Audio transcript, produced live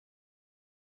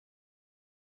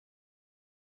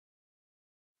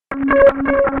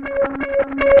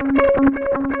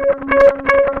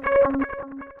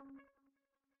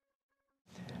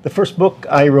The first book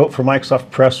I wrote for Microsoft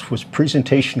Press was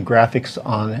presentation graphics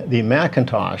on the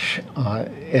Macintosh,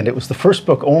 and it was the first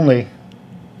book only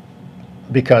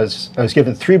because I was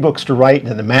given 3 books to write, and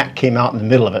then the Mac came out in the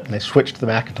middle of it, and they switched the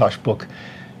Macintosh book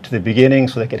to the beginning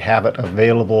so they could have it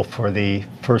available for the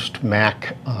first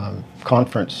Mac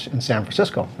conference in San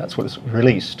Francisco. That's what it was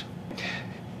released.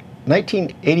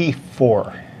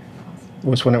 1984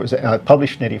 was when it was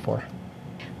published in 84.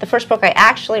 The first book I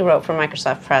actually wrote for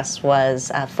Microsoft Press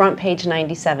was Front Page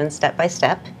 97 Step by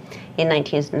Step in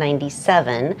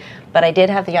 1997, but I did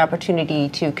have the opportunity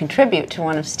to contribute to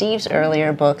one of Steve's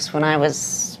earlier books when I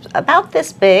was about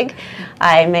this big.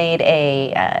 I made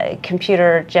a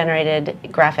computer-generated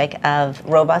graphic of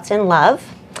Robots in Love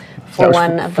for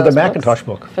one of those for the Macintosh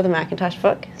book. For the Macintosh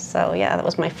book. So yeah, that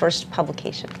was my first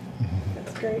publication.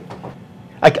 That's great.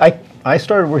 I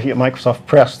started working at Microsoft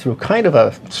Press through kind of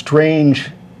a strange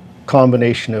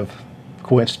combination of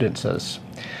coincidences.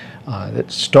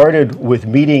 That started with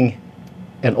meeting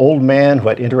an old man who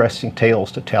had interesting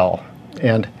tales to tell.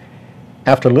 And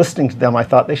after listening to them, I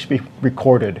thought they should be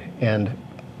recorded and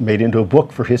made into a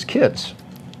book for his kids.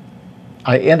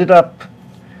 I ended up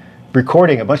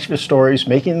recording a bunch of his stories,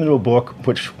 making them into a book,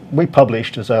 which we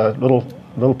published as a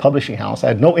little publishing house. I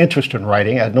had no interest in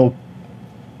writing. I had no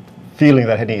feeling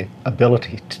that I had any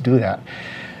ability to do that.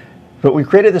 But we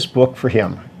created this book for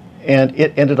him, and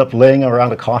it ended up laying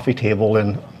around a coffee table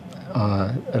in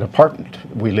an apartment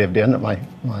we lived in that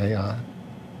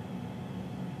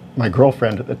my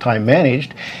girlfriend at the time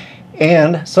managed,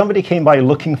 and somebody came by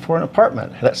looking for an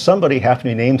apartment. That somebody happened to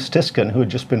be named Stiskin, who had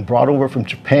just been brought over from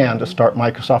Japan to start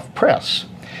Microsoft Press.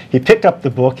 He picked up the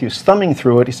book, he was thumbing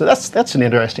through it, he said, that's an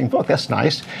interesting book, that's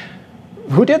nice.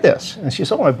 Who did this? And she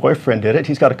said, oh, my boyfriend did it.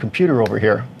 He's got a computer over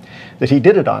here that he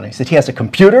did it on. He said he has a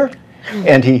computer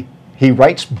and he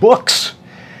writes books.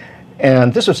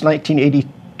 And this was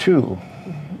 1982,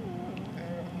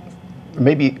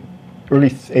 maybe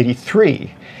early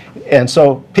 83. And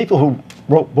so people who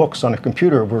wrote books on a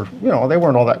computer were, they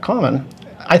weren't all that common.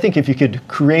 I think if you could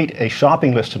create a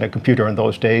shopping list on a computer in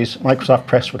those days, Microsoft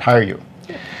Press would hire you.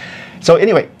 So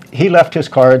anyway, he left his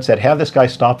card, said, have this guy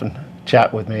stop and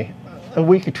chat with me. A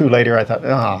week or two later, I thought,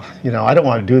 I don't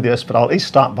want to do this, but I'll at least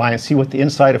stop by and see what the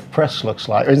inside of Press looks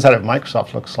like, or inside of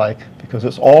Microsoft looks like, because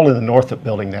it's all in the Northrop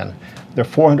building then. There are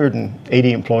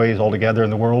 480 employees altogether in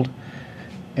the world,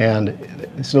 and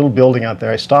this little building out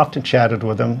there, I stopped and chatted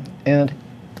with him, and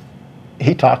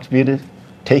he talked me into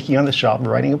taking on the job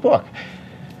and writing a book.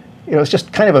 It's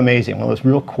just kind of amazing, one of those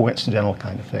real coincidental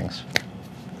kind of things.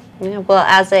 Yeah, well,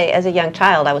 as a young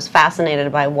child, I was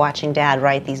fascinated by watching Dad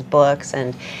write these books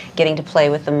and getting to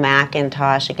play with the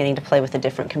Macintosh and getting to play with the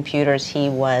different computers he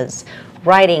was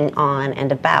writing on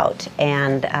and about.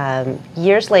 And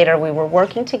years later, we were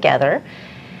working together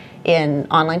in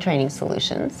online training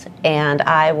solutions, and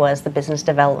I was the business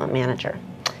development manager.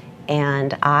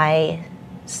 And I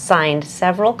signed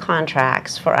several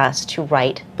contracts for us to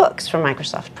write books for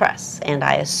Microsoft Press, and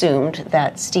I assumed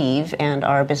that Steve and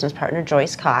our business partner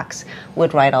Joyce Cox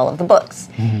would write all of the books.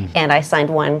 And I signed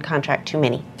one contract too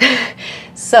many.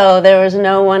 So there was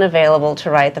no one available to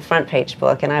write the Front Page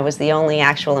book, and I was the only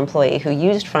actual employee who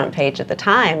used Front Page at the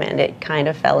time, and it kind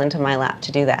of fell into my lap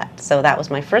to do that. So that was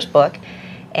my first book,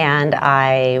 and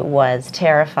I was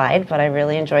terrified, but I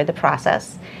really enjoyed the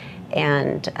process.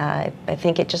 And I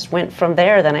think it just went from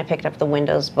there. Then I picked up the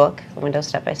Windows book, the Windows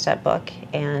Step-by-Step book,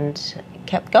 and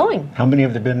kept going. How many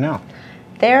have there been now?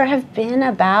 There have been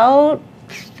about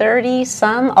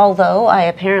 30-some, although I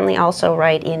apparently also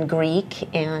write in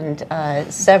Greek and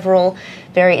several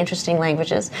very interesting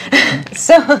languages.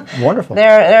 So wonderful.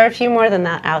 There are a few more than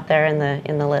that out there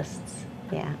in the lists.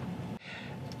 Yeah.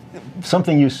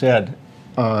 Something you said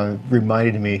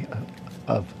reminded me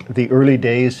of the early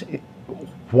days,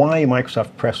 why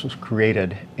Microsoft Press was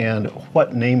created, and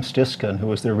what Naim Stiskin, who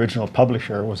was the original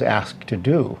publisher, was asked to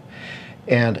do.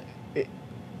 And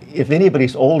if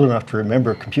anybody's old enough to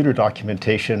remember computer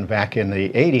documentation back in the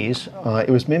 80s,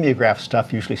 it was mimeograph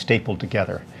stuff usually stapled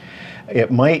together.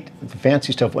 The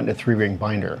fancy stuff went in a 3-ring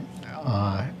binder.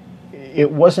 It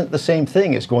wasn't the same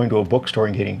thing as going to a bookstore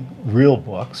and getting real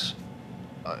books.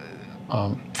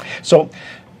 So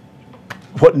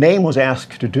what Naim was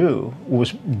asked to do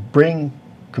was bring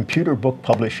computer book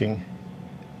publishing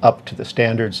up to the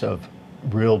standards of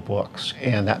real books,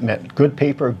 and that meant good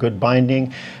paper, good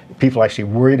binding. People actually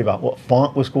worried about what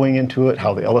font was going into it,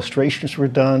 how the illustrations were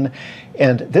done,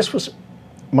 and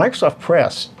Microsoft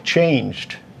Press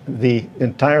changed the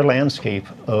entire landscape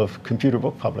of computer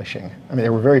book publishing. I mean,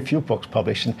 there were very few books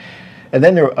published. And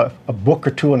then there were a book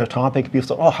or two on a topic. People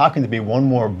thought, oh, how can there be one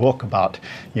more book about,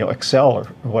 you know, Excel or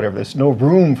whatever? There's no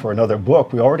room for another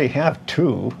book. We already have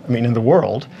two, I mean, in the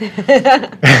world.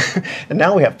 And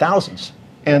now we have thousands.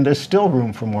 And there's still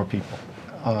room for more people.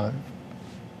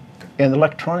 And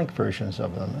electronic versions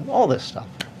of them, and all this stuff.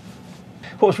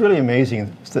 What was really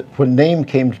amazing is that when Name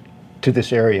came to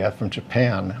this area from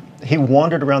Japan, he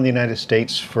wandered around the United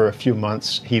States for a few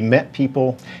months. He met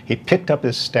people. He picked up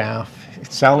his staff,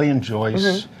 Sally and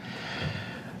Joyce.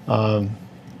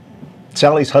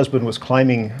 Sally's husband was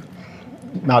climbing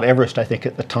Mount Everest, I think,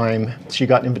 at the time. She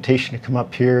got an invitation to come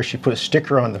up here. She put a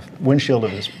sticker on the windshield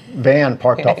of his van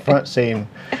parked out front saying,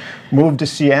 "Move to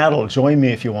Seattle, join me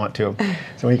if you want to."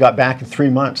 So when he got back in 3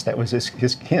 months, that was his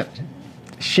hint.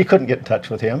 She couldn't get in touch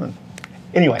with him. And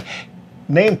anyway,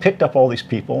 Name picked up all these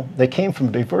people. They came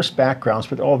from diverse backgrounds,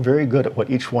 but they're all very good at what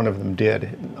each one of them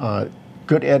did.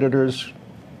 Good editors,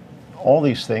 all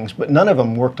these things, but none of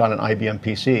them worked on an IBM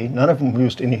PC. None of them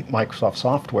used any Microsoft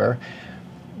software.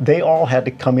 They all had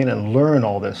to come in and learn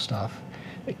all this stuff.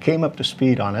 They came up to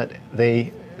speed on it.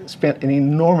 They spent an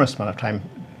enormous amount of time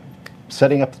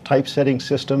setting up the typesetting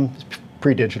system,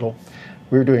 pre-digital.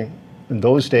 We were doing, in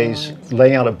those days,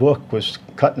 laying out a book was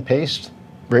cut and paste,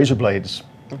 razor blades,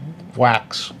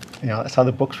 wax. You know, that's how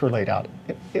the books were laid out.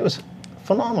 It was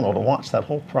phenomenal to watch that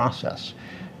whole process,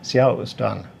 see how it was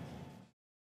done.